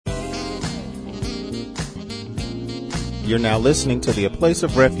You're now listening to the A Place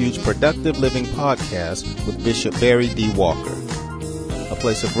of Refuge Productive Living podcast with Bishop Barry D. Walker. A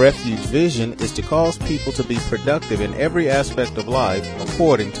Place of Refuge vision is to cause people to be productive in every aspect of life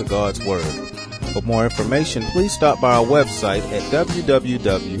according to God's Word. For more information, please stop by our website at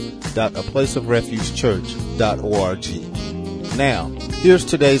www.aplaceofrefugechurch.org. Now, here's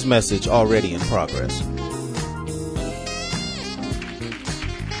today's message already in progress.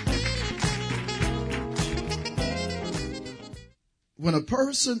 When a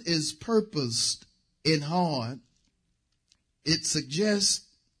person is purposed in heart, it suggests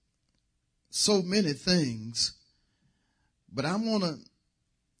so many things, but I want to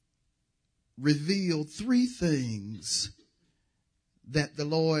reveal three things that the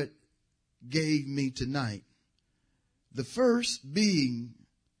Lord gave me tonight. The first being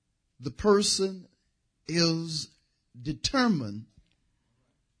the person is determined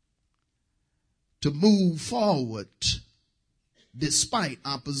to move forward despite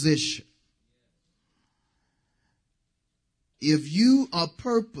opposition. If you are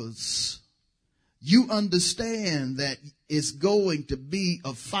purpose, you understand that it's going to be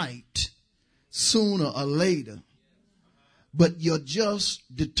a fight sooner or later, but you're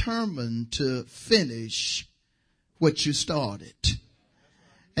just determined to finish what you started.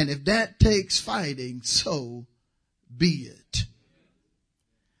 And if that takes fighting, so be it.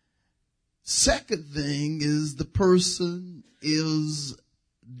 Second thing is the person is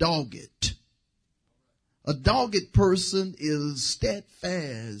dogged. A dogged person is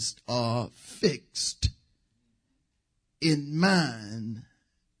steadfast or fixed in mind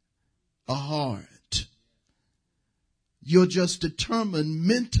or heart. You're just determined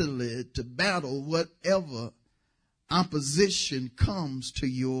mentally to battle whatever opposition comes to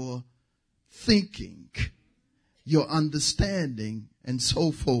your thinking, your understanding, and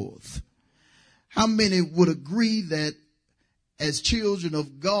so forth. How many would agree that as children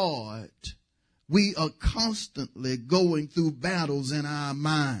of God, we are constantly going through battles in our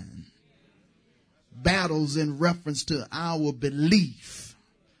mind, battles in reference to our belief,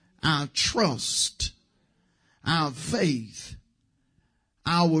 our trust, our faith,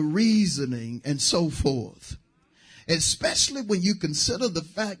 our reasoning, and so forth. Especially when you consider the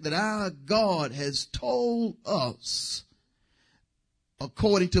fact that our God has told us,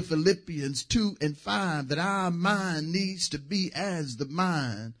 according to Philippians 2:5, that our mind needs to be as the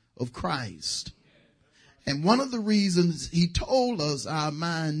mind of Christ. And one of the reasons he told us our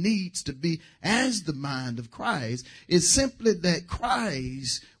mind needs to be as the mind of Christ is simply that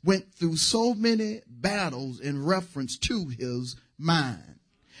Christ went through so many battles in reference to his mind.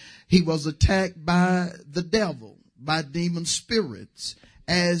 He was attacked by the devil, by demon spirits,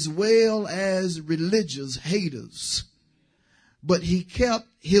 as well as religious haters. But he kept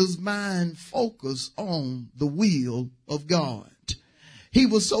his mind focused on the will of God. He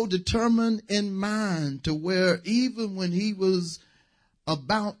was so determined in mind to where even when he was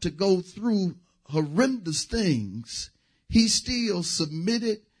about to go through horrendous things, he still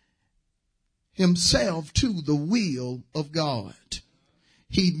submitted himself to the will of God.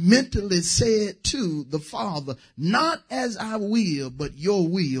 He mentally said to the Father, not as I will, but your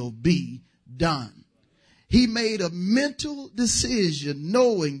will be done. He made a mental decision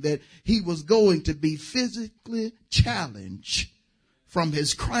knowing that he was going to be physically challenged from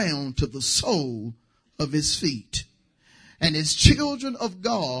his crown to the sole of his feet. And as children of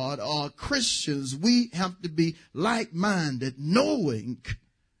God or Christians, we have to be like-minded, knowing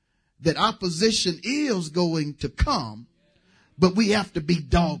that opposition is going to come, but we have to be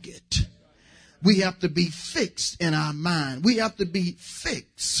dogged. We have to be fixed in our mind. We have to be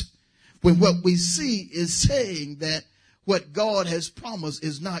fixed when what we see is saying that what God has promised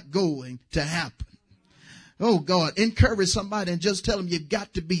is not going to happen. Oh God, encourage somebody and just tell them you've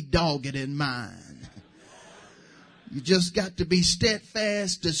got to be dogged in mind. You just got to be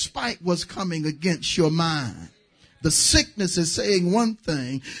steadfast despite what's coming against your mind. The sickness is saying one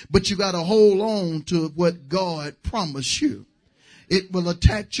thing, but you got to hold on to what God promised you. It will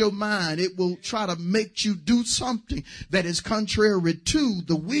attack your mind. It will try to make you do something that is contrary to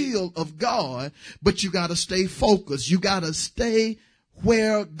the will of God, but you got to stay focused. You got to stay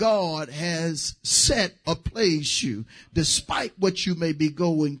where God has set or placed you, despite what you may be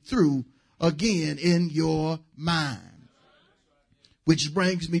going through, again, in your mind. Which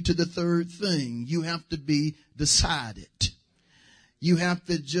brings me to the third thing. You have to be decided. You have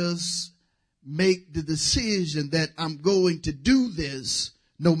to just make the decision that I'm going to do this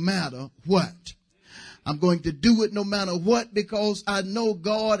no matter what. I'm going to do it no matter what, because I know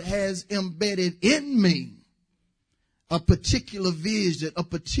God has embedded in me a particular vision, a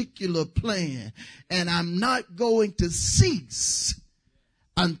particular plan, and I'm not going to cease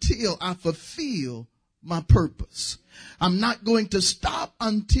until I fulfill my purpose. I'm not going to stop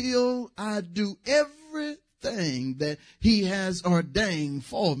until I do everything that he has ordained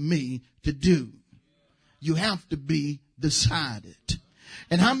for me to do. You have to be decided.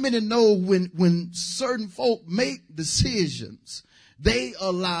 And how many know when certain folk make decisions, they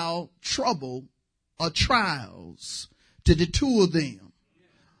allow trouble or trials to detour them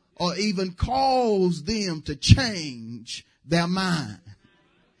or even cause them to change their mind.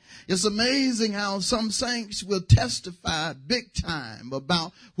 It's amazing how some saints will testify big time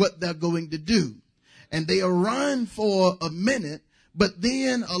about what they're going to do. And they'll run for a minute, but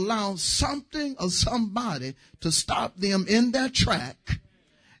then allow something or somebody to stop them in their track.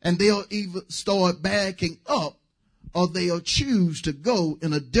 And they'll either start backing up or they'll choose to go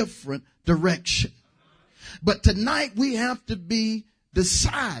in a different direction. But tonight we have to be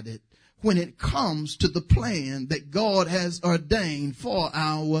decided when it comes to the plan that God has ordained for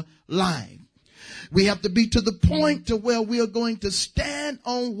our life. We have to be to the point to where we are going to stand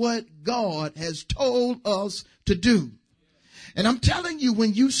on what God has told us to do. And I'm telling you,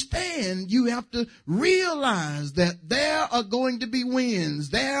 when you stand, you have to realize that there are going to be wins.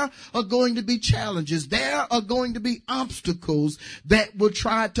 There are going to be challenges. There are going to be obstacles that will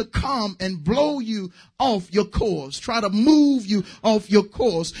try to come and blow you off your course, try to move you off your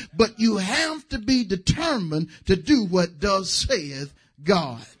course. But you have to be determined to do what thus saith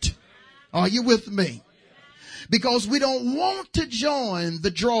God. Are you with me? Because we don't want to join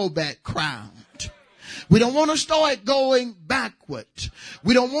the drawback crowd. We don't want to start going backward.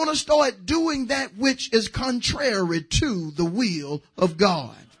 We don't want to start doing that which is contrary to the will of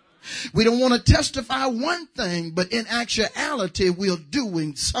God. We don't want to testify one thing, but in actuality, we're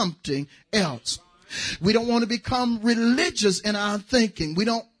doing something else. We don't want to become religious in our thinking. We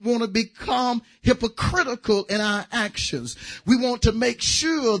don't want to become hypocritical in our actions. We want to make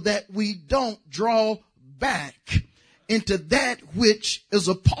sure that we don't draw back into that which is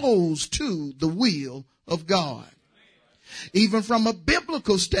opposed to the will of God. Even from a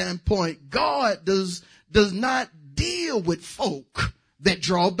biblical standpoint, God does not deal with folk that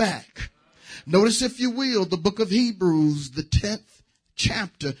draw back. Notice, if you will, the book of Hebrews, the 10th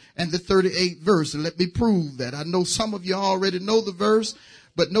chapter and the 38th verse. And let me prove that. I know some of you already know the verse,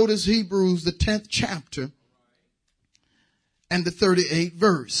 but notice Hebrews, the 10th chapter and the 38th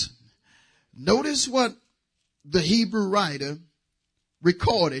verse. Notice what the Hebrew writer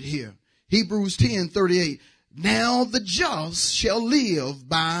recorded here. Hebrews 10:38. Now the just shall live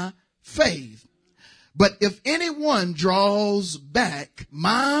by faith. But if anyone draws back,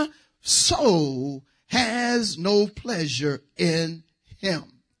 my soul has no pleasure in him.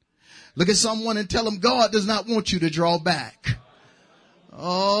 Look at someone and tell them, God does not want you to draw back.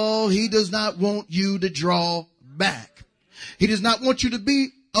 Oh, he does not want you to draw back. He does not want you to be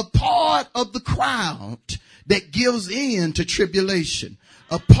a part of the crowd that gives in to tribulation.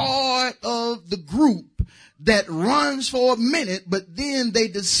 A part of the group that runs for a minute, but then they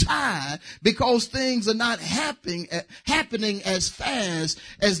decide, because things are not happening as fast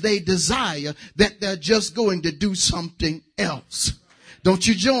as they desire, that they're just going to do something else. Don't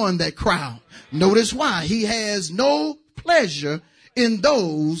you join that crowd. Notice why. He has no pleasure in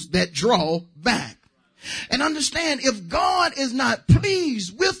those that draw back. And understand, if God is not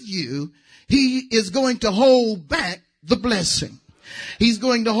pleased with you, he is going to hold back the blessing. He's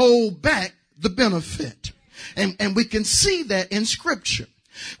going to hold back the benefit. And we can see that in scripture.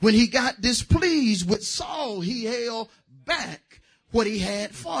 When he got displeased with Saul, he held back what he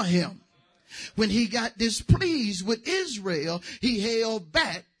had for him. When he got displeased with Israel, he held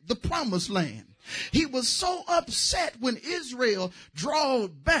back the promised land. He was so upset when Israel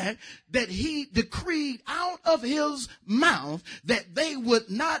drawed back that he decreed out of his mouth that they would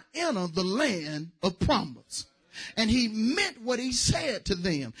not enter the land of promise. And he meant what he said to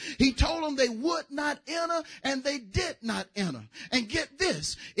them. He told them they would not enter, and they did not enter. And get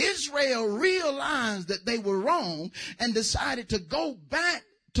this, Israel realized that they were wrong and decided to go back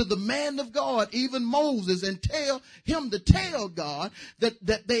to the man of God, even Moses, and tell him to tell God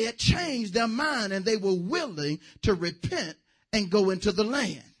that they had changed their mind and they were willing to repent and go into the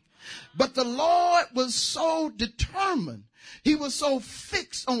land. But the Lord was so determined. He was so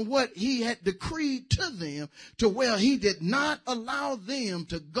fixed on what he had decreed to them, to where he did not allow them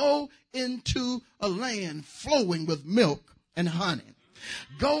to go into a land flowing with milk and honey.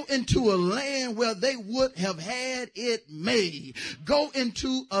 Go into a land where they would have had it made. Go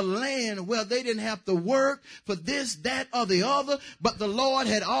into a land where they didn't have to work for this, that, or the other, but the Lord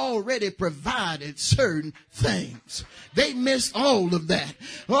had already provided certain things. They missed all of that.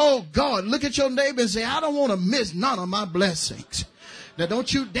 Oh God, look at your neighbor and say, I don't want to miss none of my blessings. Now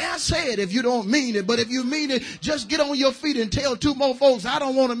don't you dare say it if you don't mean it, but if you mean it, just get on your feet and tell two more folks, I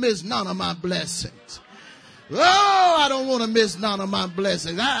don't want to miss none of my blessings. Oh, I don't want to miss none of my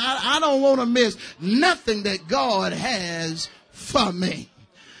blessings. I don't want to miss nothing that God has for me.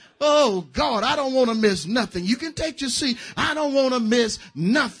 Oh, God, I don't want to miss nothing. You can take your seat. I don't want to miss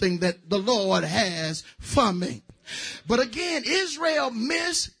nothing that the Lord has for me. But again, Israel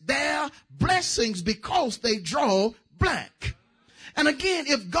missed their blessings because they draw black. And again,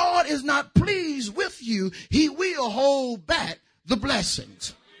 if God is not pleased with you, he will hold back the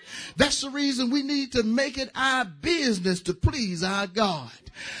blessings. That's the reason we need to make it our business to please our God.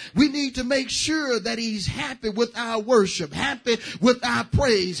 We need to make sure that he's happy with our worship, happy with our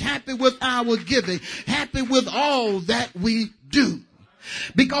praise, happy with our giving, happy with all that we do.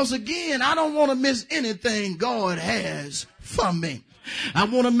 Because again, I don't want to miss anything God has for me. I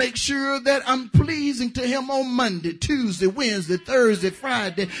want to make sure that I'm pleasing to him on Monday, Tuesday, Wednesday, Thursday,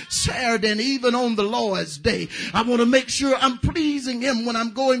 Friday, Saturday, and even on the Lord's Day. I want to make sure I'm pleasing him when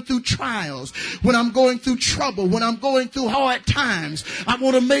I'm going through trials, when I'm going through trouble, when I'm going through hard times. I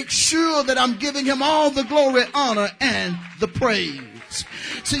want to make sure that I'm giving him all the glory, honor, and the praise.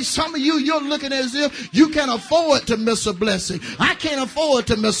 See, some of you, you're looking as if you can afford to miss a blessing. I can't afford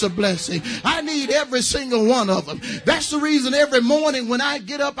to miss a blessing. I need every single one of them. That's the reason every morning when I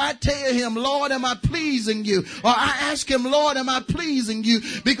get up, I tell him, Lord, am I pleasing you? Or I ask him, Lord, am I pleasing you?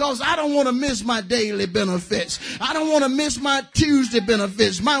 Because I don't want to miss my daily benefits. I don't want to miss my Tuesday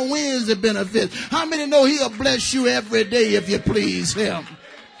benefits, my Wednesday benefits. How many know he'll bless you every day if you please him?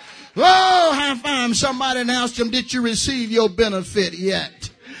 Oh, high five somebody and ask them, did you receive your benefit yet?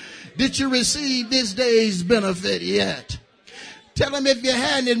 Did you receive this day's benefit yet? Tell him if you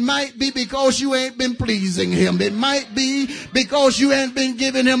hadn't, it might be because you ain't been pleasing him. It might be because you ain't been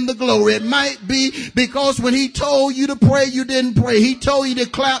giving him the glory. It might be because when he told you to pray, you didn't pray. He told you to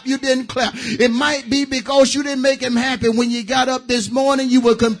clap, you didn't clap. It might be because you didn't make him happy. When you got up this morning, you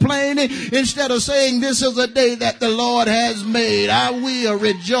were complaining instead of saying, this is a day that the Lord has made. I will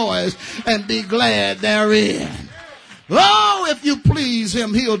rejoice and be glad therein. Oh, if you please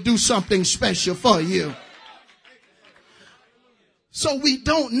him, he'll do something special for you. So we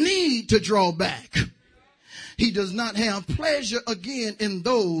don't need to draw back. He does not have pleasure again in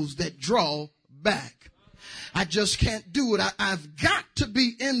those that draw back. I just can't do it. I've got to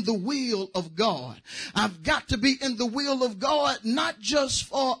be in the will of God. I've got to be in the will of God, not just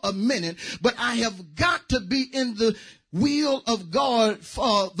for a minute, but I have got to be in the will of God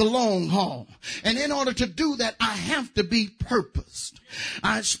for the long haul. And in order to do that, I have to be purposed.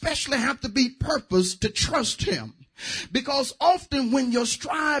 I especially have to be purposed to trust him. Because often when you're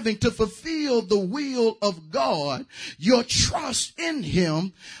striving to fulfill the will of God, your trust in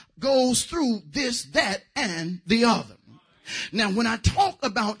him goes through this, that, and the other. Now, when I talk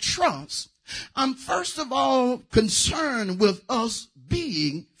about trust, I'm first of all concerned with us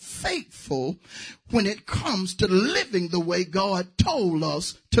being faithful when it comes to living the way God told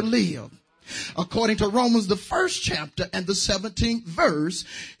us to live. According to Romans, the 1st chapter and the 17th verse,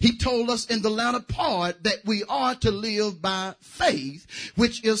 he told us in the latter part that we are to live by faith,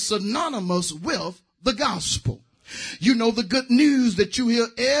 which is synonymous with the gospel. You know the good news that you hear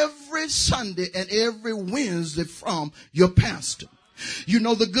every Sunday and every Wednesday from your pastor. You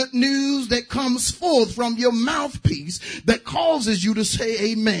know the good news that comes forth from your mouthpiece that causes you to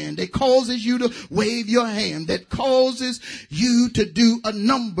say amen, that causes you to wave your hand, that causes you to do a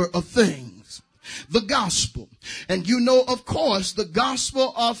number of things. The gospel. And you know, of course, the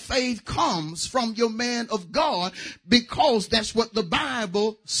gospel of faith comes from your man of God because that's what the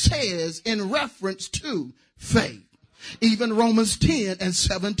Bible says in reference to faith. Even Romans 10 and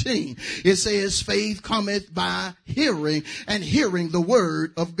 17, it says faith cometh by hearing, and hearing the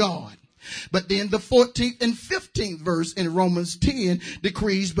word of God. But then the 14th and 15th verse in Romans 10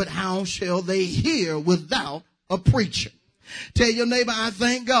 decrees, but how shall they hear without a preacher? Tell your neighbor, I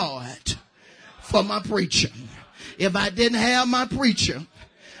thank God for my preacher. If I didn't have my preacher,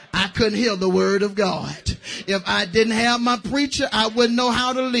 I couldn't hear the word of God. If I didn't have my preacher, I wouldn't know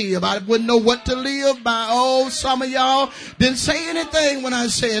how to live. I wouldn't know what to live by. Oh, some of y'all didn't say anything when I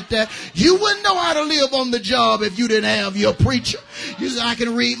said that. You wouldn't know how to live on the job if you didn't have your preacher. You say, I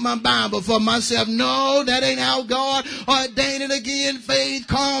can read my Bible for myself. No, that ain't how God ordained it. Again, faith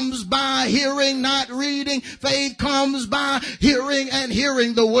comes by hearing, not reading. Faith comes by hearing, and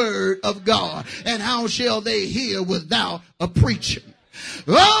hearing the word of God. And how shall they hear without a preacher?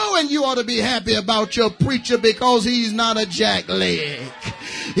 Oh, and you ought to be happy about your preacher, because he's not a jackleg.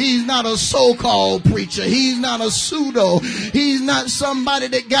 He's not a so-called preacher. He's not a pseudo. He's not somebody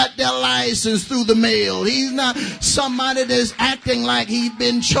that got their license through the mail. He's not somebody that's acting like he's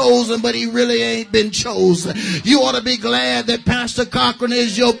been chosen, but he really ain't been chosen. You ought to be glad that Pastor Cochran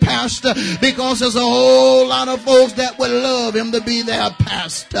is your pastor, because there's a whole lot of folks that would love him to be their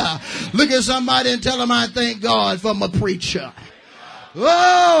pastor. Look at somebody and tell them, I thank God for my preacher.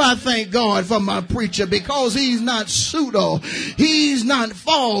 Oh, I thank God for my preacher, because he's not pseudo. He's not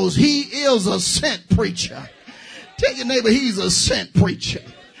false. He is a sent preacher. Tell your neighbor, he's a sent preacher.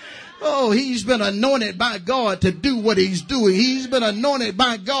 Oh, he's been anointed by God to do what he's doing. He's been anointed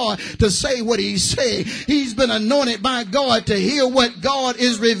by God to say what he's saying. He's been anointed by God to hear what God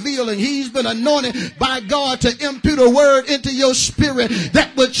is revealing. He's been anointed by God to impute a word into your spirit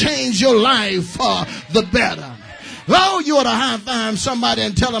that will change your life for the better. Oh, you ought to high five somebody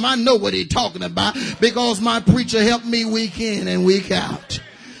and tell them, I know what he's talking about, because my preacher helped me week in and week out.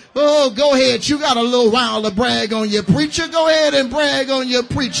 Oh, go ahead. You got a little while to brag on your preacher. Go ahead and brag on your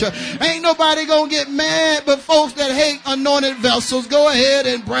preacher. Ain't nobody going to get mad but folks that hate anointed vessels. Go ahead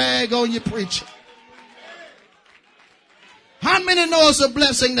and brag on your preacher. How many know it's a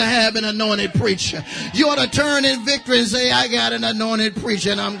blessing to have an anointed preacher? You ought to turn in victory and say, I got an anointed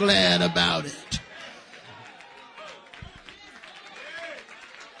preacher and I'm glad about it.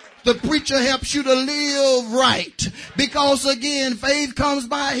 The preacher helps you to live right, because again, faith comes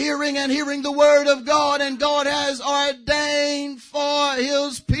by hearing, and hearing the word of God, and God has ordained for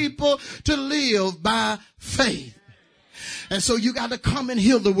his people to live by faith. And so you got to come and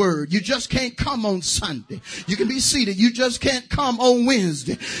hear the word. You just can't come on Sunday. You can be seated. You just can't come on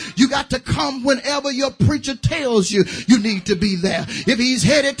Wednesday. You got to come whenever your preacher tells you you need to be there. If he's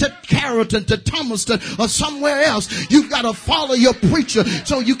headed to Carrollton, to Thomaston, or somewhere else, you've got to follow your preacher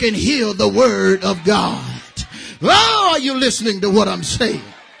so you can hear the word of God. Oh, are you listening to what I'm saying?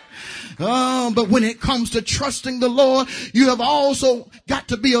 But when it comes to trusting the Lord, you have also got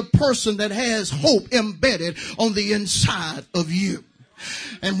to be a person that has hope embedded on the inside of you.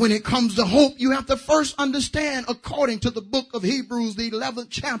 And when it comes to hope, you have to first understand, according to the book of Hebrews, the 11th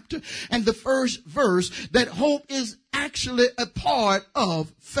chapter and the first verse, that hope is actually a part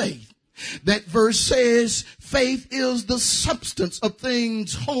of faith. That verse says, faith is the substance of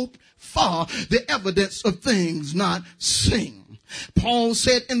things hoped for, the evidence of things not seen. Paul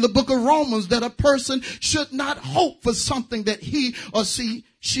said in the book of Romans that a person should not hope for something that he or she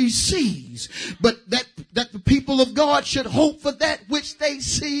sees, but that the people of God should hope for that which they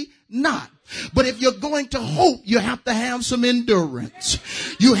see not. But if you're going to hope, you have to have some endurance.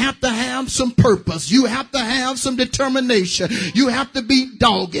 You have to have some purpose. You have to have some determination. You have to be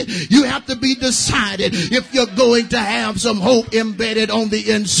dogged. You have to be decided if you're going to have some hope embedded on the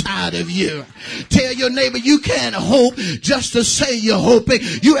inside of you. Tell your neighbor, you can't hope just to say you're hoping.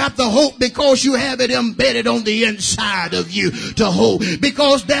 You have to hope because you have it embedded on the inside of you to hope.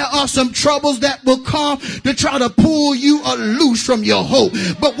 Because there are some troubles that will come to try to pull you loose from your hope.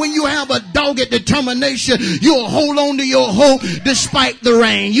 But when you have a dogged determination, you'll hold on to your hope despite the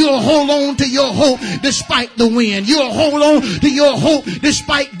rain. You'll hold on to your hope despite the wind. You'll hold on to your hope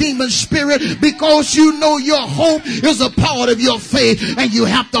despite demon spirit, because you know your hope is a part of your faith, and you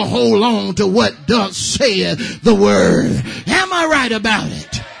have to hold on to what does say the word. Am I right about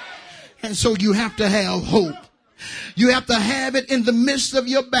it? And so you have to have hope. You have to have it in the midst of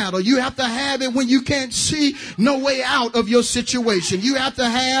your battle. You have to have it when you can't see no way out of your situation. You have to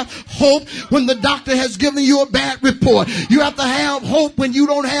have hope when the doctor has given you a bad report. You have to have hope when you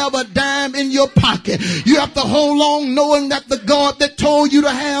don't have a dime in your pocket. You have to hold on knowing that the God that told you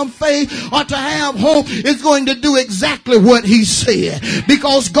to have faith or to have hope is going to do exactly what he said.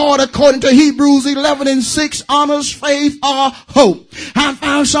 Because God, according to Hebrews 11:6, honors faith or hope. I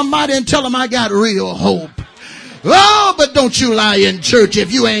found somebody and tell them I got real hope. Oh, but don't you lie in church.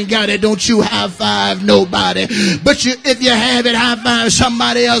 If you ain't got it, don't you high five nobody. But if you have it, high five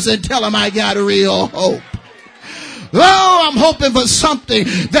somebody else and tell them I got real hope. Oh, I'm hoping for something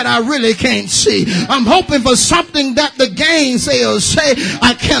that I really can't see. I'm hoping for something that the gainsayers say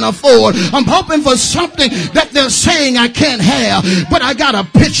I can't afford. I'm hoping for something that they're saying I can't have. But I got a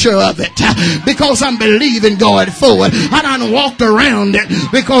picture of it because I'm believing God for it. I done walked around it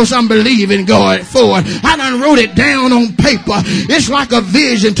because I'm believing God for it. I done wrote it down on paper. It's like a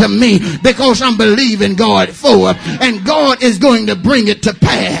vision to me because I'm believing God for it. And God is going to bring it to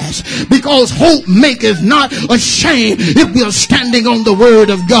pass because hope maketh not ashamed if we are standing on the word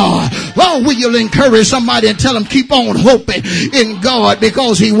of God. Oh, will you encourage somebody and tell them keep on hoping in God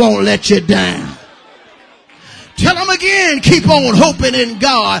because he won't let you down. Tell them again, keep on hoping in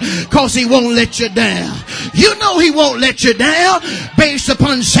God because he won't let you down. You know he won't let you down based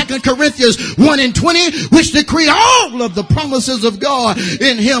upon 2 Corinthians 1:20, which decree all of the promises of God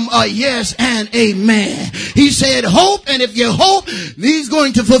in him are yes and amen. He said hope, and if you hope, he's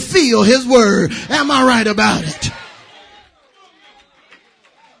going to fulfill his word. Am I right about it?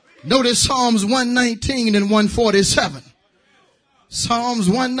 Notice Psalms 119 and 147. Psalms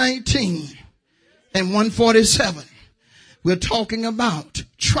 119 and 147. We're talking about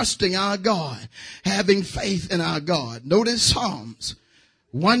trusting our God, having faith in our God. Notice Psalms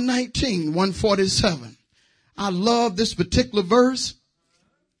 119, 147. I love this particular verse.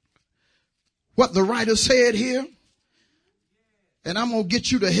 What the writer said here. And I'm going to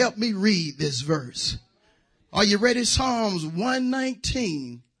get you to help me read this verse. Are you ready? Psalms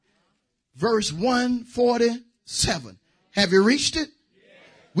 119, verse 147. Have you reached it?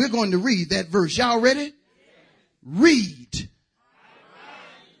 We're going to read that verse. Y'all ready? Read.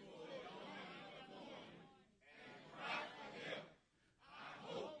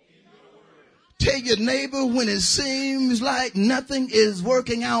 Tell your neighbor when it seems like nothing is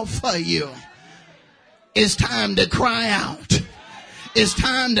working out for you, it's time to cry out. It's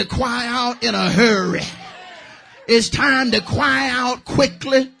time to cry out in a hurry. It's time to cry out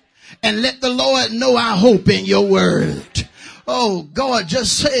quickly and let the Lord know I hope in your word. Oh, God,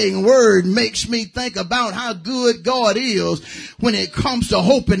 just saying word makes me think about how good God is when it comes to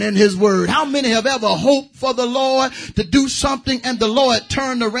hoping in his word. How many have ever hoped for the Lord to do something and the Lord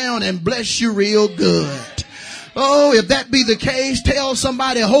turned around and bless you real good? Oh, if that be the case, tell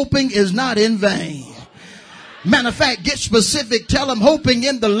somebody hoping is not in vain. Matter of fact, get specific. Tell them hoping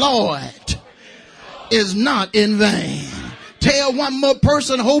in the Lord is not in vain. Tell one more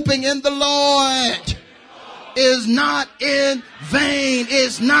person hoping in the Lord is not in vain.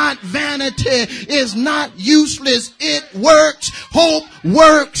 It's not vanity. It's not useless. It works. Hope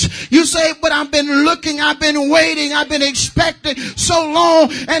works. You say, but I've been looking, I've been waiting, I've been expecting so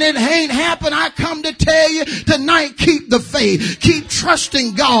long and it ain't happened. I come to tell you tonight, keep the faith. Keep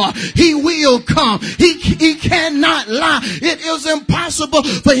trusting God. He will come. He cannot lie. It is impossible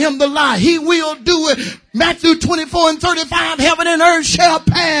for him to lie. He will do it. Matthew 24 and 35, heaven and earth shall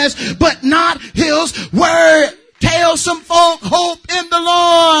pass, but not his word. Tell some folk, hope in the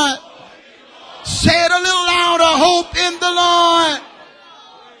Lord. Say it a little louder, hope in the Lord.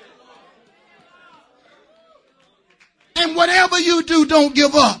 And whatever you do, don't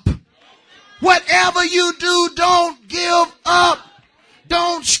give up. Whatever you do, don't give up.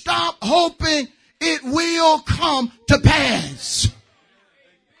 Don't stop hoping. It will come to pass.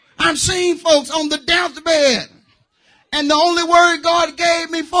 I'm seeing folks on the deathbed, and the only word God gave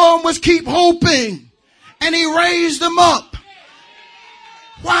me for them was keep hoping. And he raised them up.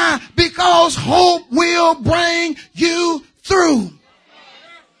 Why? Because hope will bring you through.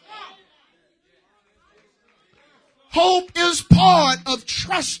 Hope is part of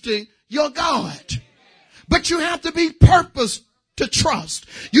trusting your God. But you have to be purposed to trust.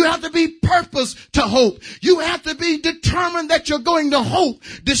 You have to be purposed to hope. You have to be determined that you're going to hope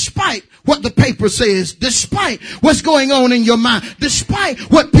despite what the paper says, despite what's going on in your mind, despite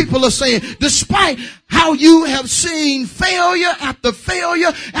what people are saying, despite how you have seen failure after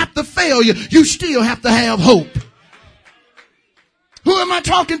failure after failure. You still have to have hope. Who am I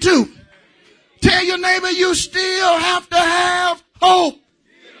talking to? Tell your neighbor you still have to have hope.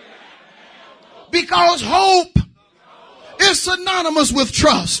 Because hope is synonymous with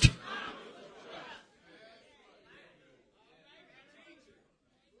trust.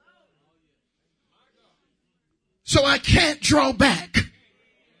 So I can't draw back.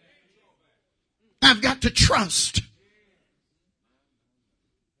 I've got to trust.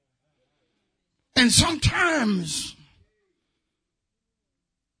 And sometimes,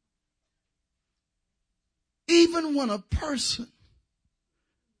 even when a person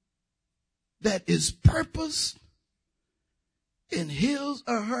that is purposed in his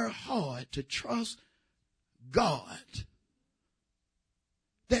or her heart to trust God,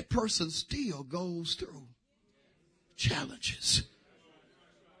 that person still goes through. challenges.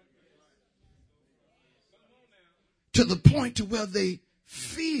 To the point to where they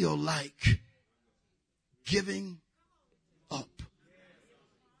feel like giving up,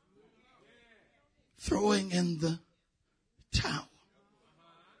 throwing in the towel.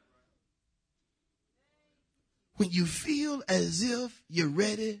 When you feel as if you're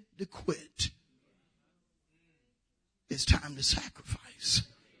ready to quit, it's time to sacrifice.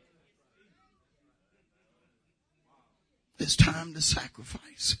 It's time to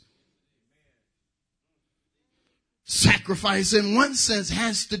sacrifice. Sacrifice, in one sense,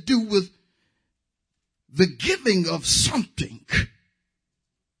 has to do with the giving of something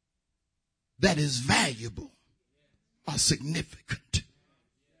that is valuable or significant.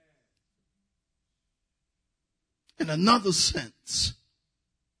 In another sense,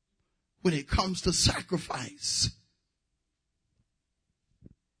 when it comes to sacrifice,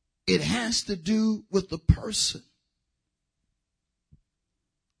 it has to do with the person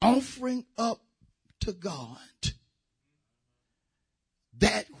offering up to God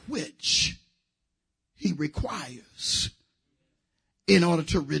that which he requires in order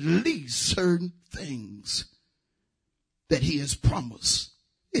to release certain things that he has promised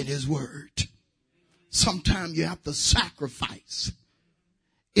in his word. Sometimes you have to sacrifice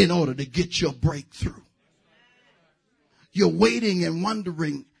in order to get your breakthrough. You're waiting and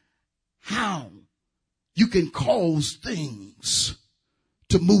wondering how you can cause things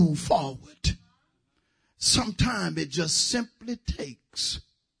to move forward. Sometimes it just simply takes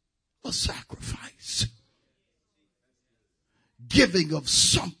a sacrifice. Giving of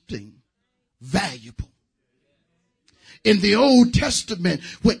something valuable. In the Old Testament,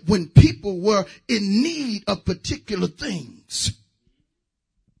 when people were in need of particular things,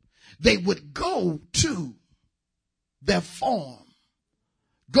 they would go to their farm,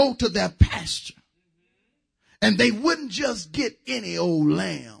 go to their pasture, and they wouldn't just get any old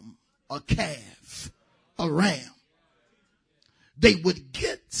lamb, a calf, a ram. They would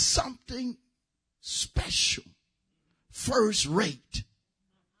get something special, first rate,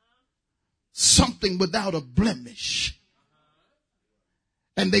 something without a blemish.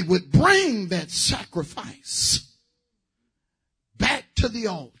 And they would bring that sacrifice back to the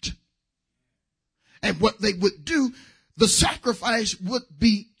altar. And what they would do, the sacrifice would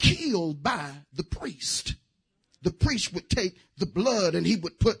be killed by the priest. The priest would take the blood and he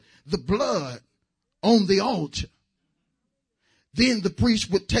would put the blood on the altar. Then the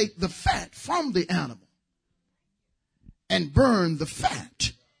priest would take the fat from the animal and burn the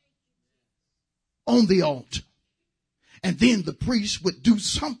fat on the altar. And then the priest would do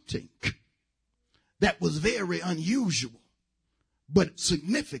something that was very unusual, but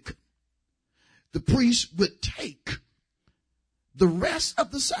significant. The priest would take the rest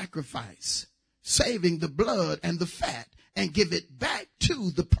of the sacrifice, saving the blood and the fat, and give it back to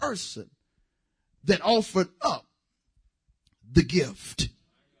the person that offered up the gift.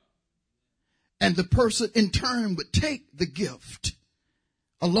 And the person in turn would take the gift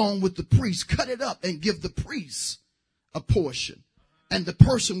along with the priest, cut it up and give the priest a portion. And the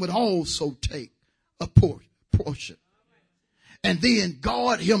person would also take a portion. And then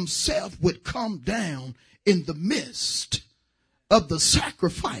God himself would come down in the midst of the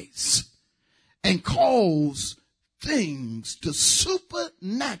sacrifice and cause things to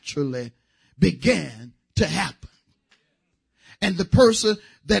supernaturally begin to happen. And the person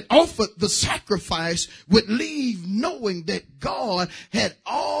that offered the sacrifice would leave knowing that God had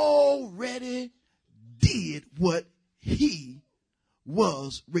already did what he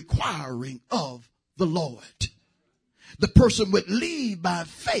was requiring of the Lord. The person would leave by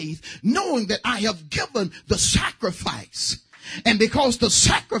faith knowing that I have given the sacrifice. And because the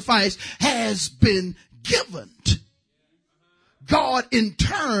sacrifice has been given, God in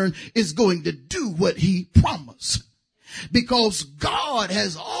turn is going to do what he promised. Because God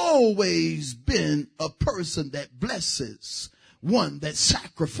has always been a person that blesses, one that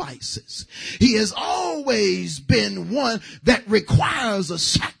sacrifices. He has always been one that requires a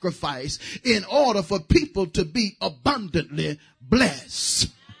sacrifice in order for people to be abundantly blessed.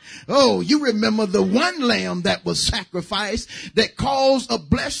 Oh, you remember the one lamb that was sacrificed that caused a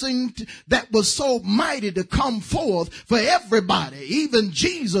blessing that was so mighty to come forth for everybody. Even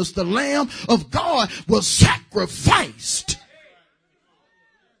Jesus, the Lamb of God, was sacrificed.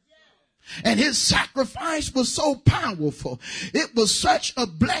 And his sacrifice was so powerful. It was such a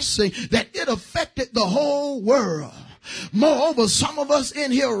blessing that it affected the whole world. Moreover, some of us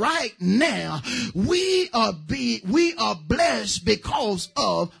in here right now, we are blessed because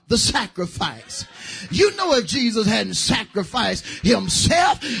of the sacrifice. You know, if Jesus hadn't sacrificed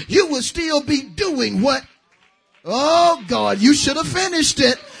himself, you would still be doing what Oh God, you should have finished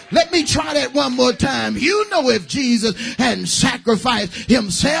it. Let me try that one more time. You know, if Jesus hadn't sacrificed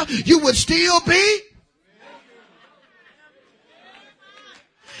himself, you would still be.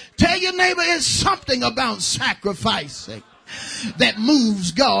 Tell your neighbor, it's something about sacrificing that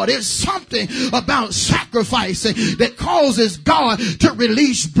moves God. It's something about sacrificing that causes God to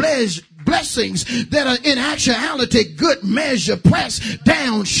release blessings that are in actuality good measure, pressed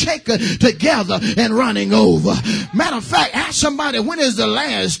down, shaken together, and running over. Matter of fact, ask somebody, when is the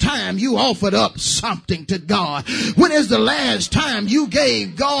last time you offered up something to God? When is the last time you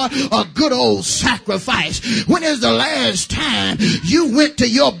gave God a good old sacrifice? When is the last time you went to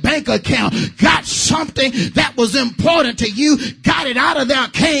your bank account, got something that was important to you, got it out of there,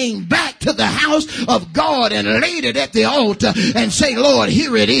 came back to the house of God and laid it at the altar and say, Lord,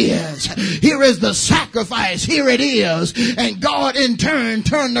 here it is. Here is the sacrifice. Here it is. And God in turn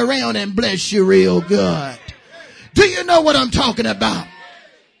turned around and blessed you real good. Do you know what I'm talking about?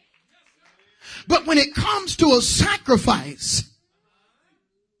 But when it comes to a sacrifice,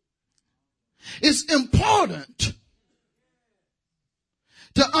 it's important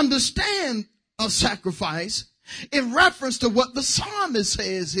to understand a sacrifice in reference to what the psalmist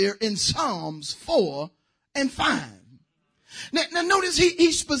says here in Psalms 4 and 5. Now notice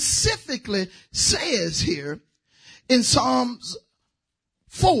he specifically says here in Psalms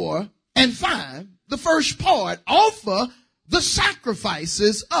 4 and 5, the first part, offer the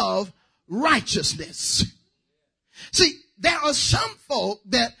sacrifices of righteousness. See, there are some folk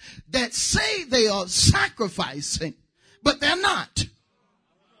that say they are sacrificing, but they're not.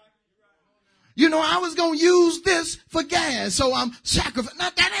 You know, I was going to use this for gas, so I'm sacrificing. Now,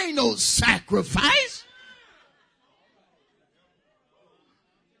 that ain't no sacrifice.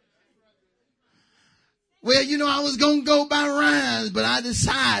 Well, you know, I was going to go by Ryan's, but I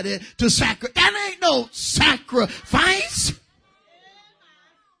decided to sacrifice. That ain't no sacrifice.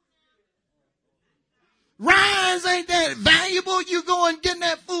 Ryan's ain't that valuable. You go and get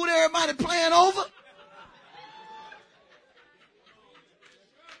that food everybody playing over.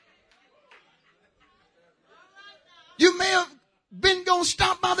 You may have been going to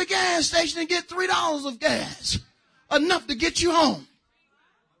stop by the gas station and get $3 of gas. Enough to get you home.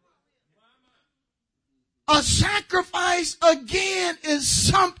 A sacrifice, again, is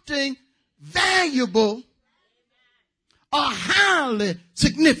something valuable or highly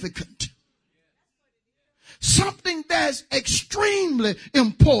significant. Something that's extremely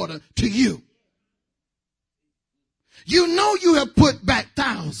important to you. You know you have put back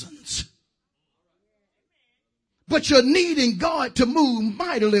thousands, but you're needing God to move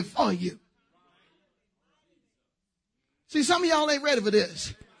mightily for you. See, some of y'all ain't ready for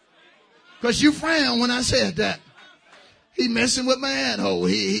this. Because you frowned when I said that. He messing with my ad-hole.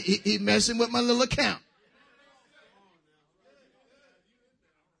 He messing with my little account.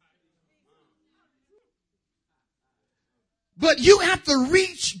 But you have to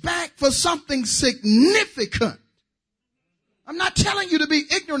reach back for something significant. I'm not telling you to be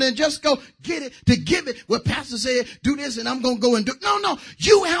ignorant and just go get it, to give it. Well, pastor said, do this and I'm going to go and do it. No.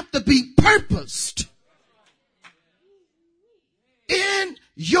 You have to be purposed in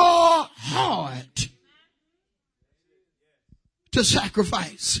your heart to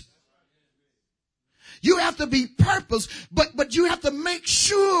sacrifice. You have to be purpose, but you have to make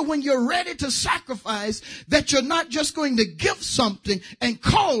sure when you're ready to sacrifice that you're not just going to give something and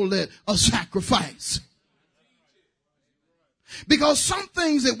call it a sacrifice. Because some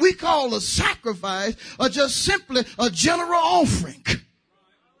things that we call a sacrifice are just simply a general offering.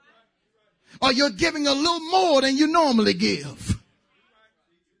 Or you're giving a little more than you normally give.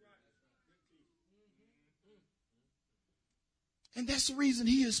 And that's the reason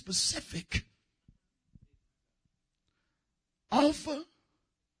he is specific. Offer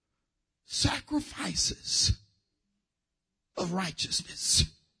sacrifices of righteousness.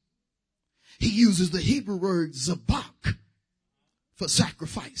 He uses the Hebrew word zabak for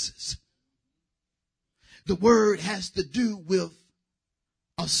sacrifices. The word has to do with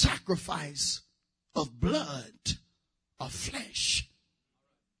a sacrifice of blood, of flesh.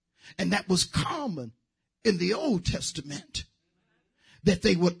 And that was common in the Old Testament, that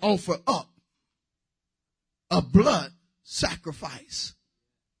they would offer up a blood sacrifice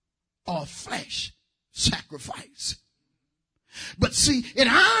or flesh sacrifice. But see, in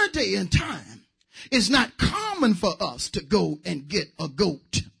our day and time, it's not common for us to go and get a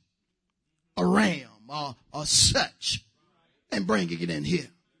goat, a ram, or such, and bring it in here.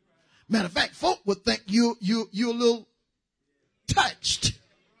 Matter of fact, folk would think you're a little touched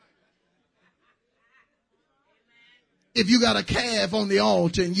if you got a calf on the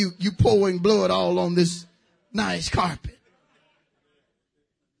altar and you pouring blood all on this nice carpet.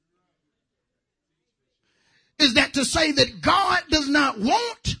 Is that to say that God does not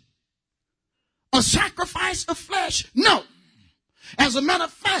want a sacrifice of flesh? No. As a matter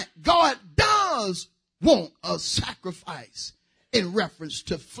of fact, God does want a sacrifice in reference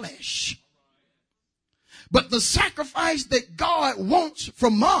to flesh. But the sacrifice that God wants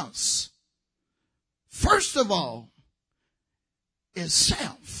from us, first of all, is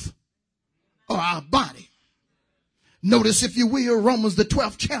self, or our body. Notice, if you will, Romans the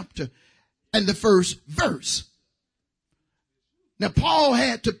 12th chapter and the first verse. Now, Paul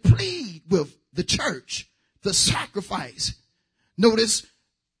had to plead with the church the sacrifice. Notice,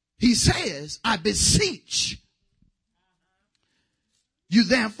 he says, I beseech you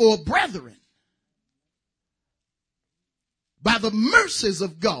therefore, brethren, by the mercies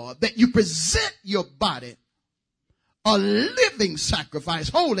of God, that you present your body a living sacrifice,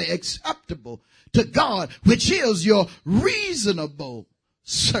 holy, acceptable to God, which is your reasonable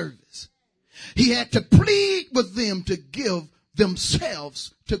service. He had to plead with them to give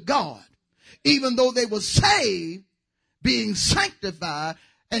themselves to God, even though they were saved, being sanctified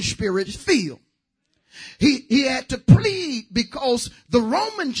and spirit filled. He had to plead because the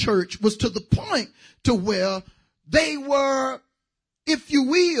Roman church was to the point to where they were, if you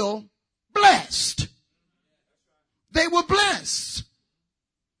will, blessed. They were blessed.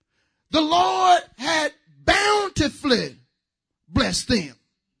 The Lord had bountifully blessed them.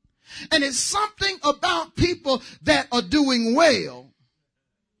 And it's something about people that are doing well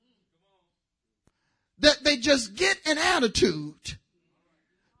that they just get an attitude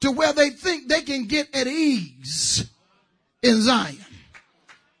to where they think they can get at ease in Zion.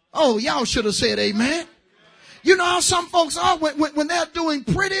 Oh, y'all should have said amen. You know how some folks are when they're doing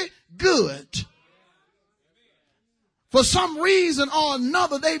pretty good. For some reason or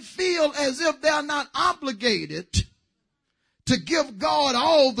another, they feel as if they're not obligated to give God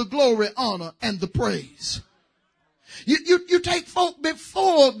all the glory, honor, and the praise. You take folk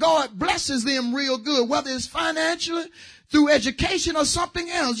before God blesses them real good, whether it's financially, through education, or something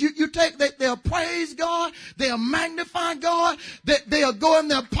else. You take that, they'll praise God, they'll magnify God, that they'll go in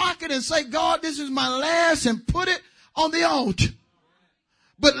their pocket and say, God, this is my last, and put it on the altar.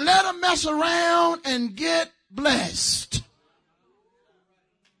 But let them mess around and get blessed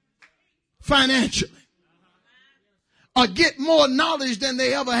financially, or get more knowledge than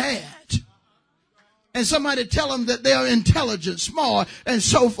they ever had, and somebody tell them that they're intelligent, smart, and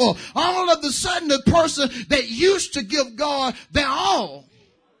so forth. All of a sudden, the person that used to give God their all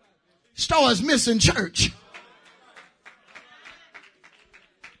starts missing church,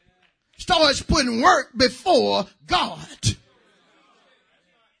 starts putting work before God.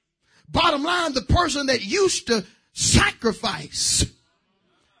 Bottom line, the person that used to sacrifice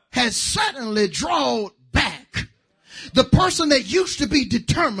has suddenly drawn back. The person that used to be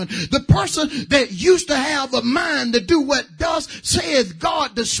determined, the person that used to have a mind to do what thus saith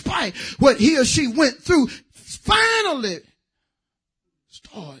God, despite what he or she went through, finally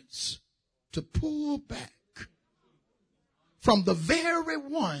starts to pull back from the very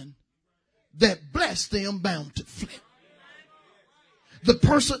one that blessed them bountifully. The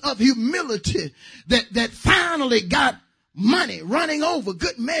person of humility that finally got money running over,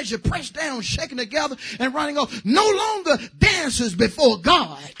 good measure, pressed down, shaken together, and running over, no longer dances before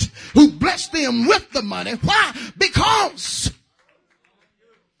God, who blessed them with the money. Why? Because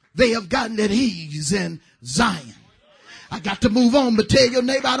they have gotten at ease in Zion. I got to move on, but tell your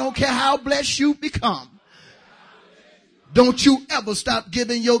neighbor, I don't care how blessed you become, don't you ever stop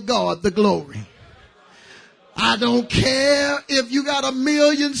giving your God the glory. I don't care if you got $1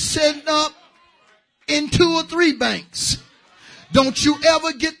 million sitting up in 2 or 3 banks. Don't you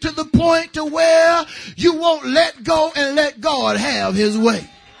ever get to the point to where you won't let go and let God have his way.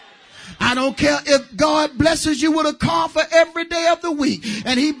 I don't care if God blesses you with a car for every day of the week,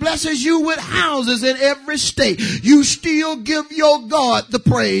 and he blesses you with houses in every state. You still give your God the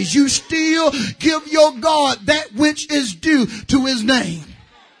praise. You still give your God that which is due to his name.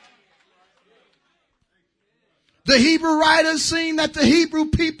 The Hebrew writers, seeing that the Hebrew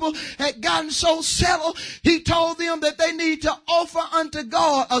people had gotten so settled, he told them that they need to offer unto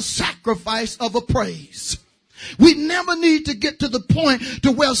God a sacrifice of a praise. We never need to get to the point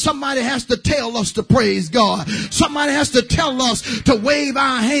to where somebody has to tell us to praise God. Somebody has to tell us to wave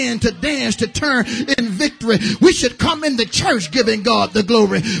our hand, to dance, to turn in victory. We should come into church giving God the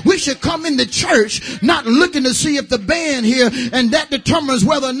glory. We should come into church not looking to see if the band here and that determines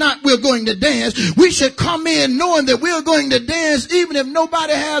whether or not we're going to dance. We should come in knowing that we're going to dance even if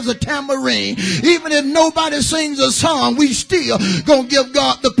nobody has a tambourine, even if nobody sings a song. We still gonna give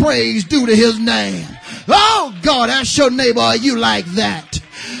God the praise due to his name. Oh God, ask your neighbor, are you like that?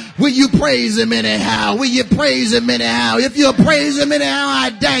 Will you praise him anyhow? Will you praise him anyhow? If you'll praise him anyhow, I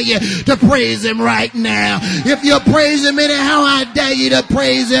dare you to praise him right now. If you'll praise him anyhow, I dare you to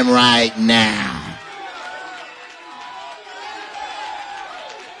praise him right now.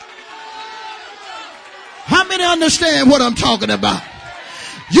 How many understand what I'm talking about?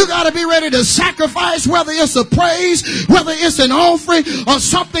 You got to be ready to sacrifice, whether it's a praise, whether it's an offering or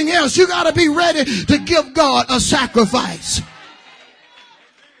something else. You got to be ready to give God a sacrifice.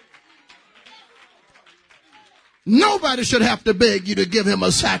 Nobody should have to beg you to give him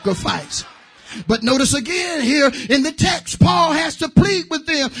a sacrifice. But notice again here in the text, Paul has to plead with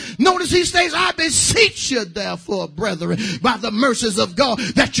them. Notice he says, I beseech you therefore, brethren, by the mercies of God,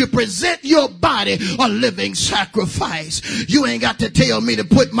 that you present your body a living sacrifice. You ain't got to tell me to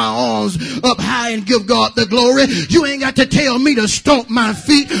put my arms up high and give God the glory. You ain't got to tell me to stomp my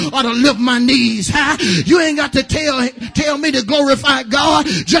feet or to lift my knees high. You ain't got to tell me to glorify God.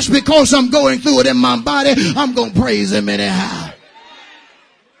 Just because I'm going through it in my body, I'm going to praise him anyhow.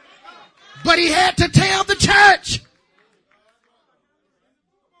 But he had to tell the church,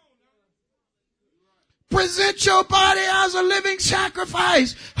 present your body as a living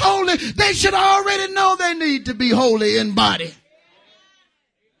sacrifice, holy. They should already know they need to be holy in body.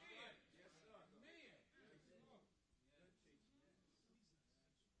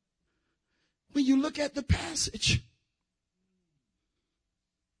 When you look at the passage,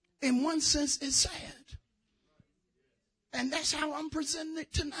 in one sense it's sad. And that's how I'm presenting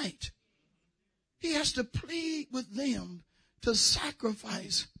it tonight. He has to plead with them to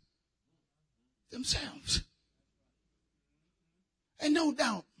sacrifice themselves. And no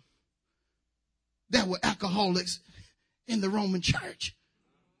doubt there were alcoholics in the Roman church.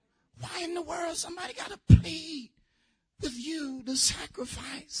 Why in the world somebody got to plead with you to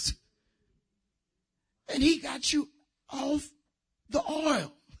sacrifice? And he got you off the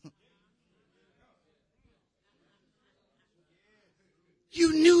oil.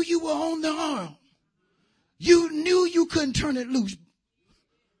 You knew you were on the oil. You knew you couldn't turn it loose.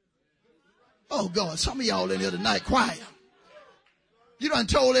 Oh God, some of y'all in here tonight quiet. You done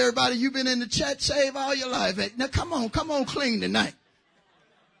told everybody you've been in the church saved all your life. Now come on clean tonight.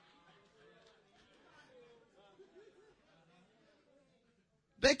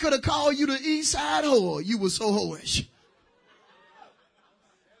 They could have called you the East Side whore. You were so whorish.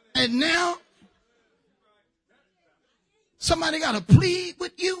 And now somebody got to plead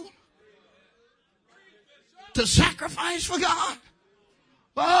with you to sacrifice for God.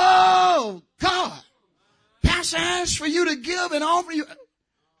 Oh, God. Pastor asked for you to give and offer you. I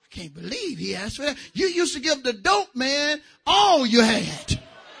can't believe he asked for that. You used to give the dope man all you had.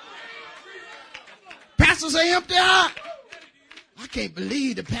 Pastor say empty out. I can't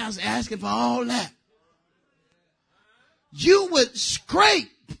believe the pastor asking for all that. You would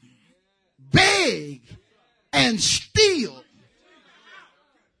scrape, beg, and steal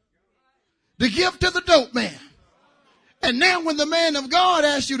the gift to the dope man. And now when the man of God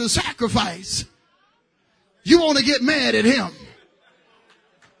asks you to sacrifice, you want to get mad at him.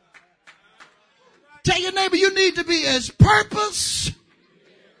 Tell your neighbor you need to be as purpose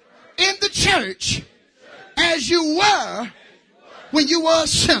in the church as you were when you were a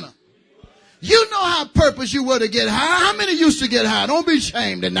sinner. You know how purpose you were to get high. How many used to get high? Don't be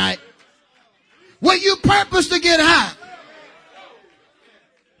ashamed tonight. Were you purpose to get high?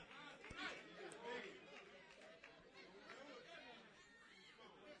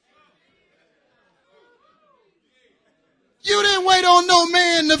 You didn't wait on no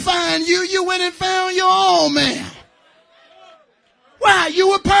man to find you. You went and found your own man. Why? You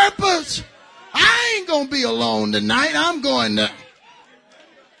were purpose. I ain't going to be alone tonight. I'm going to.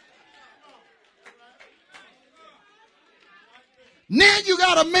 Now you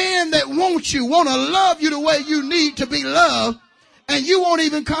got a man that wants you, want to love you the way you need to be loved, and you won't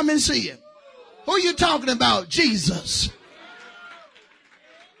even come and see him. Who are you talking about? Jesus.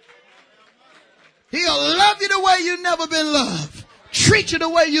 He'll love you the way you've never been loved. Treat you the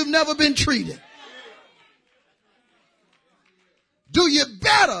way you've never been treated. Do you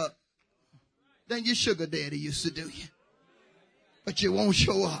better than your sugar daddy used to do you. But you won't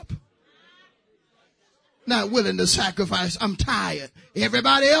show up. Not willing to sacrifice. I'm tired.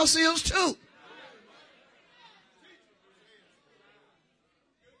 Everybody else is too.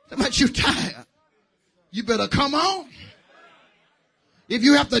 But you tired. You better come on. If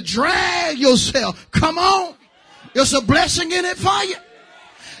you have to drag yourself, come on. There's a blessing in it for you.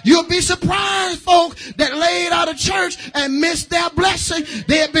 You'll be surprised, folk that laid out of church and missed their blessing.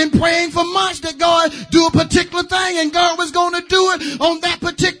 They had been praying for months that God do a particular thing, and God was going to do it on that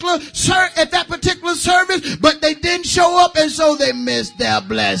particular at that particular service. but they didn't show up, and so they missed their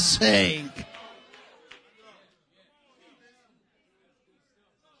blessing.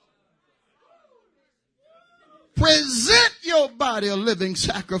 Present your body a living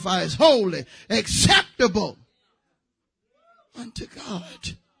sacrifice, holy, acceptable unto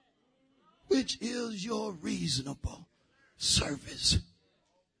God, which is your reasonable service.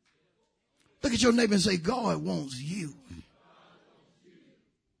 Look at your neighbor and say, God wants you.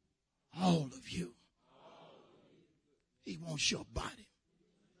 All of you. He wants your body.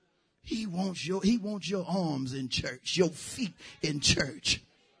 He wants your arms in church, your feet in church.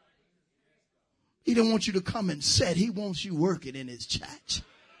 He don't want you to come and sit. He wants you working in his church.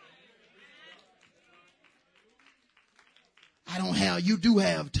 You do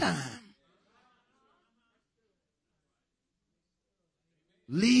have time.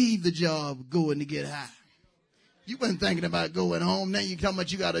 Leave the job going to get high. You wasn't thinking about going home. Now you come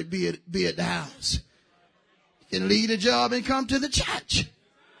about you got to be at the house. You can leave the job and come to the church.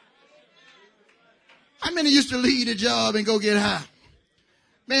 How many used to leave the job and go get high?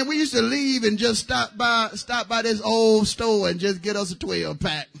 Man, we used to leave and just stop by this old store and just get us a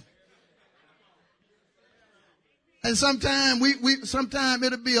 12-pack. And sometime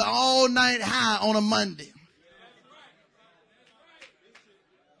it'll be an all-night high on a Monday.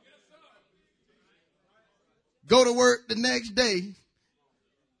 Go to work the next day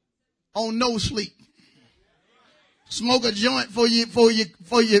on no sleep. Smoke a joint for you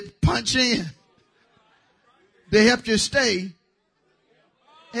punch in. They help you stay.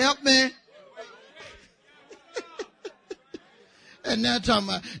 Help me. And now talking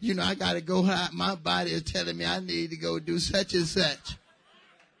about, I got to go high. My body is telling me I need to go do such and such.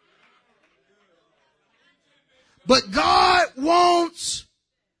 But God wants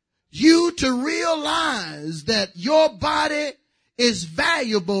you to realize that your body is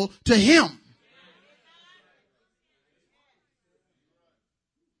valuable to him.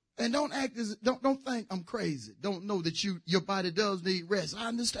 And don't think I'm crazy. Don't know that your body does need rest. I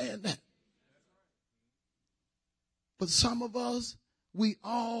understand that. But some of us, we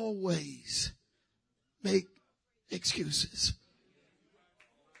always make excuses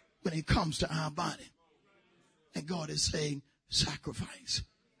when it comes to our body. And God is saying, sacrifice.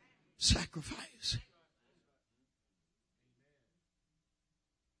 Sacrifice.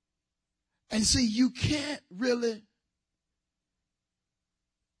 And see, you can't really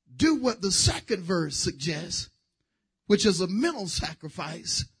do what the second verse suggests, which is a mental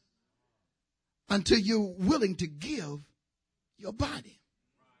sacrifice, until you're willing to give your body.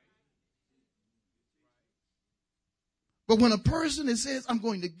 But when a person says, I'm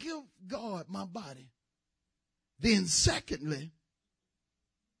going to give God my body, then secondly,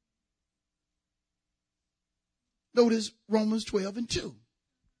 notice Romans 12:2.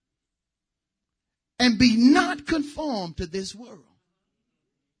 And be not conformed to this world.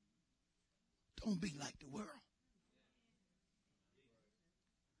 Don't be like the world.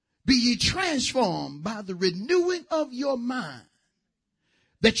 Be ye transformed by the renewing of your mind,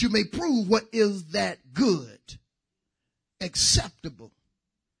 that you may prove what is that good, acceptable,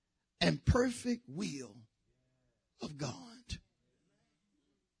 and perfect will of God.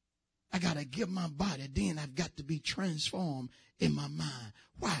 I got to give my body, then I've got to be transformed in my mind.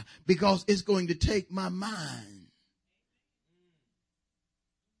 Why? Because it's going to take my mind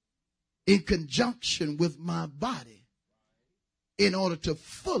in conjunction with my body in order to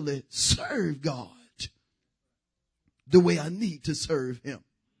fully serve God the way I need to serve him.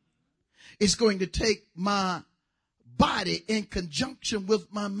 It's going to take my body in conjunction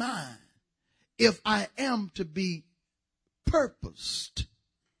with my mind if I am to be purposed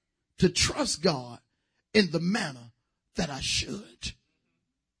to trust God in the manner that I should.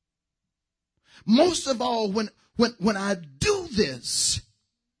 Most of all, when I do this,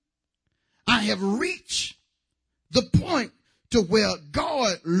 I have reached the point to where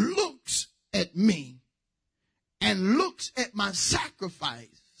God looks at me and looks at my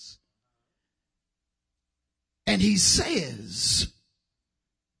sacrifice, and he says,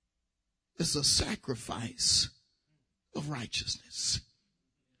 it's a sacrifice of righteousness.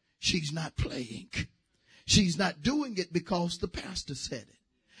 She's not playing. She's not doing it because the pastor said it.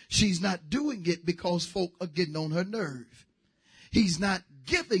 She's not doing it because folk are getting on her nerve. He's not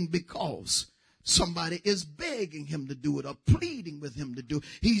giving because somebody is begging him to do it or pleading with him to do it.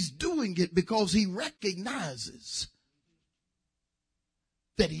 He's doing it because he recognizes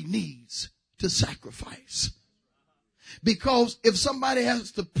that he needs to sacrifice. Because if somebody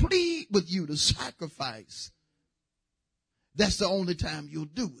has to plead with you to sacrifice, that's the only time you'll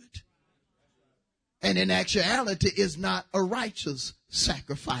do it. And in actuality, it's not a righteous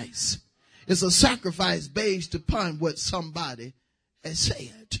sacrifice. It's a sacrifice based upon what somebody has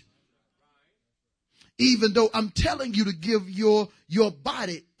said. Even though I'm telling you to give your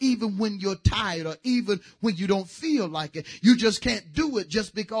body, even when you're tired or even when you don't feel like it, you just can't do it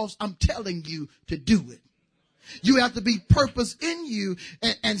just because I'm telling you to do it. You have to be purpose in you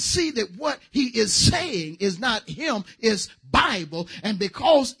and see that what he is saying is not him, it's Bible. And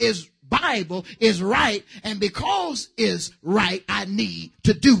because it's Bible is right, and because it's right, I need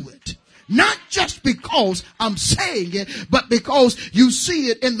to do it. Not just because I'm saying it, but because you see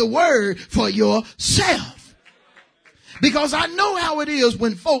it in the word for yourself. Because I know how it is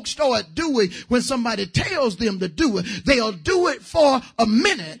when folks start doing, when somebody tells them to do it, they'll do it for a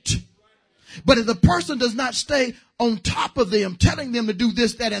minute. But if the person does not stay on top of them, telling them to do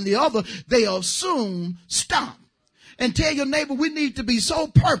this, that, and the other, they'll soon stop. And tell your neighbor, we need to be so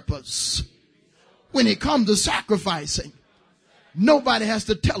purpose when it comes to sacrificing. Nobody has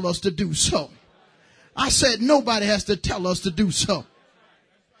to tell us to do so. I said nobody has to tell us to do so.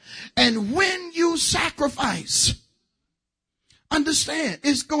 And when you sacrifice, understand,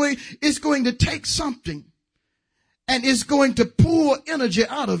 it's going to take something, and it's going to pull energy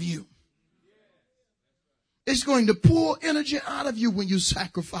out of you. It's going to pull energy out of you when you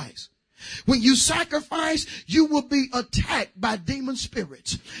sacrifice. When you sacrifice, you will be attacked by demon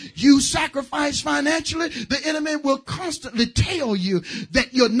spirits. You sacrifice financially, the enemy will constantly tell you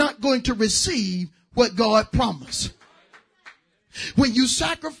that you're not going to receive what God promised. When you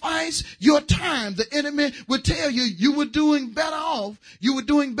sacrifice your time, the enemy will tell you you were doing better off. You were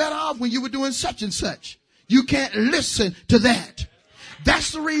doing better off when you were doing such and such. You can't listen to that.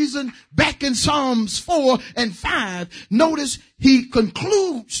 That's the reason back in Psalms 4 and 5, notice he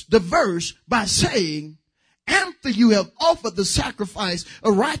concludes the verse by saying, after you have offered the sacrifice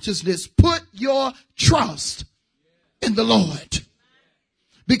of righteousness, put your trust in the Lord.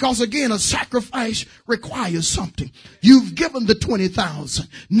 Because again, a sacrifice requires something. You've given the 20,000.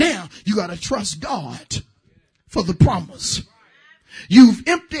 Now you got to trust God for the promise. You've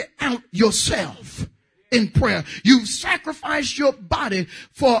emptied out yourself in prayer. You've sacrificed your body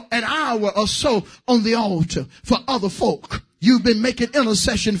for an hour or so on the altar for other folk. You've been making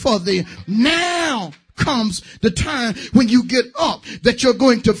intercession for them. Now comes the time when you get up that you're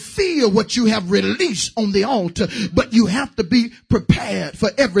going to feel what you have released on the altar, but you have to be prepared for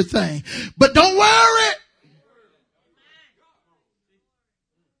everything. But don't worry,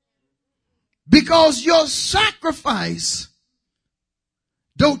 because your sacrifice,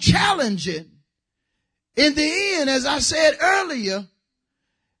 though challenging, in the end, as I said earlier,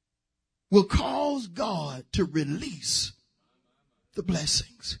 will cause God to release the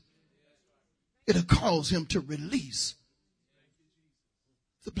blessings. It'll cause him to release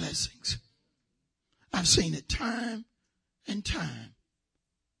the blessings. I've seen it time and time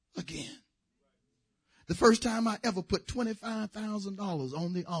again. The first time I ever put $25,000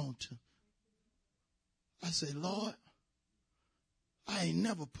 on the altar, I said, Lord, I ain't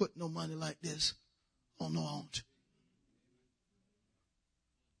never put no money like this on the altar.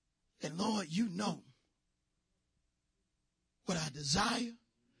 And Lord, you know what I desire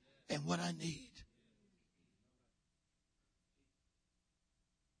and what I need.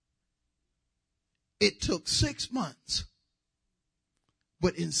 It took 6 months,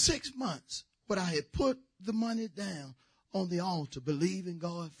 but in 6 months, what I had put the money down on the altar, believing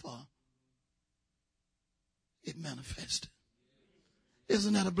God for, it manifested.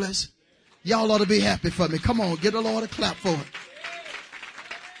 Isn't that a blessing? Y'all ought to be happy for me. Come on, give the Lord a clap for it.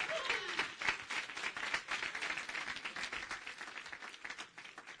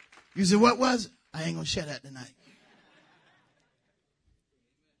 You say, what was it? I ain't going to share that tonight.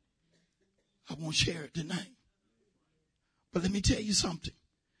 I won't share it tonight. But let me tell you something.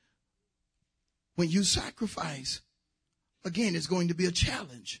 When you sacrifice, again, it's going to be a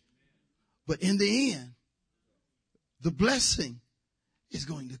challenge. But in the end, the blessing is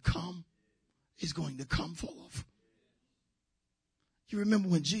going to come. Is going to come forth. You remember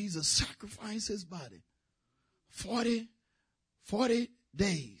when Jesus sacrificed his body? 40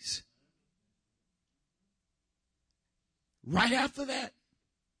 days. Right after that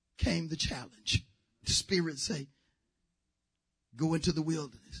came the challenge. The Spirit say, go into the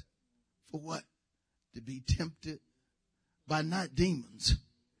wilderness. For what? To be tempted by not demons,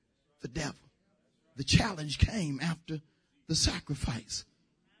 the devil. The challenge came after the sacrifice.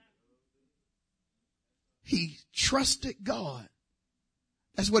 He trusted God.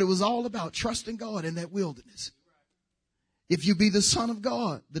 That's what it was all about, trusting God in that wilderness. If you be the Son of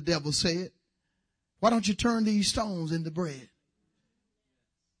God, the devil said, why don't you turn these stones into bread?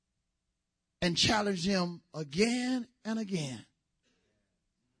 And challenge him again and again.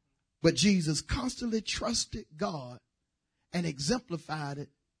 But Jesus constantly trusted God and exemplified it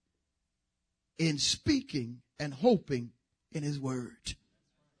in speaking and hoping in his word.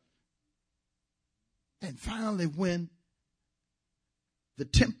 And finally, when the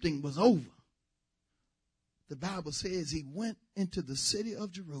tempting was over, the Bible says he went into the city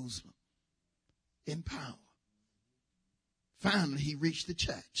of Jerusalem in power. Finally, he reached the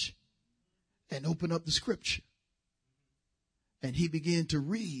church and opened up the scripture. And he began to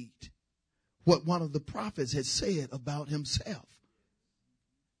read what one of the prophets had said about himself.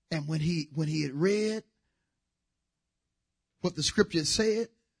 And when he had read what the scripture said,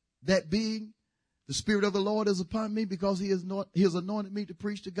 that being, the Spirit of the Lord is upon me because he has anointed me to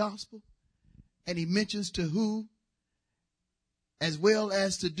preach the gospel. And he mentions to who, as well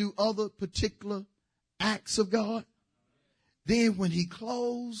as to do other particular acts of God. Then when he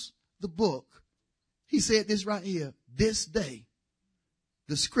closed the book, he said this right here: this day,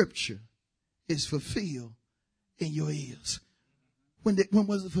 the scripture is fulfilled in your ears. When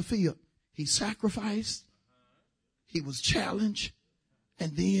was it fulfilled? He sacrificed, he was challenged,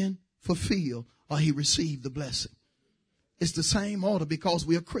 and then fulfilled, or he received the blessing. It's the same order because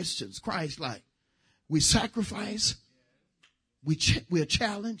we are Christians, Christ-like. We sacrifice, we are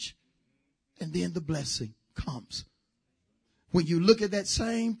challenged, and then the blessing comes. When you look at that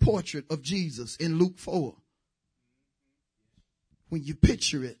same portrait of Jesus in Luke 4, when you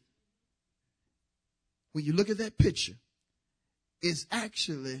picture it, when you look at that picture, it's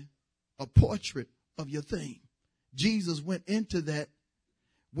actually a portrait of your theme. Jesus went into that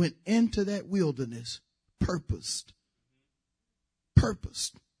wilderness purposed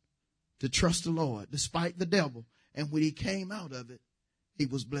to trust the Lord despite the devil. And when he came out of it, he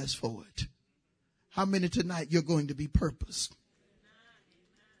was blessed for it. How many tonight you're going to be purposed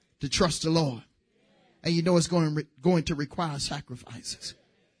to trust the Lord? And you know it's going to require sacrifices.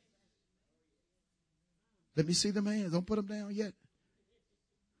 Let me see them hands. Don't put them down yet.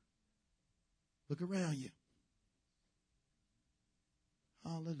 Look around you.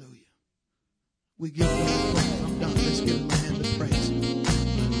 Hallelujah. We give God praise. I'm done. Let's give him a hand of praise.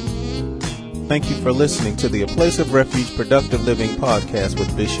 Thank you for listening to the A Place of Refuge Productive Living podcast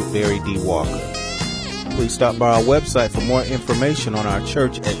with Bishop Barry D. Walker. Please stop by our website for more information on our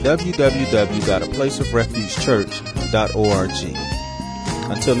church at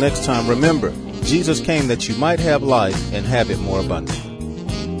www.aplaceofrefugechurch.org. Until next time, remember, Jesus came that you might have life and have it more abundantly.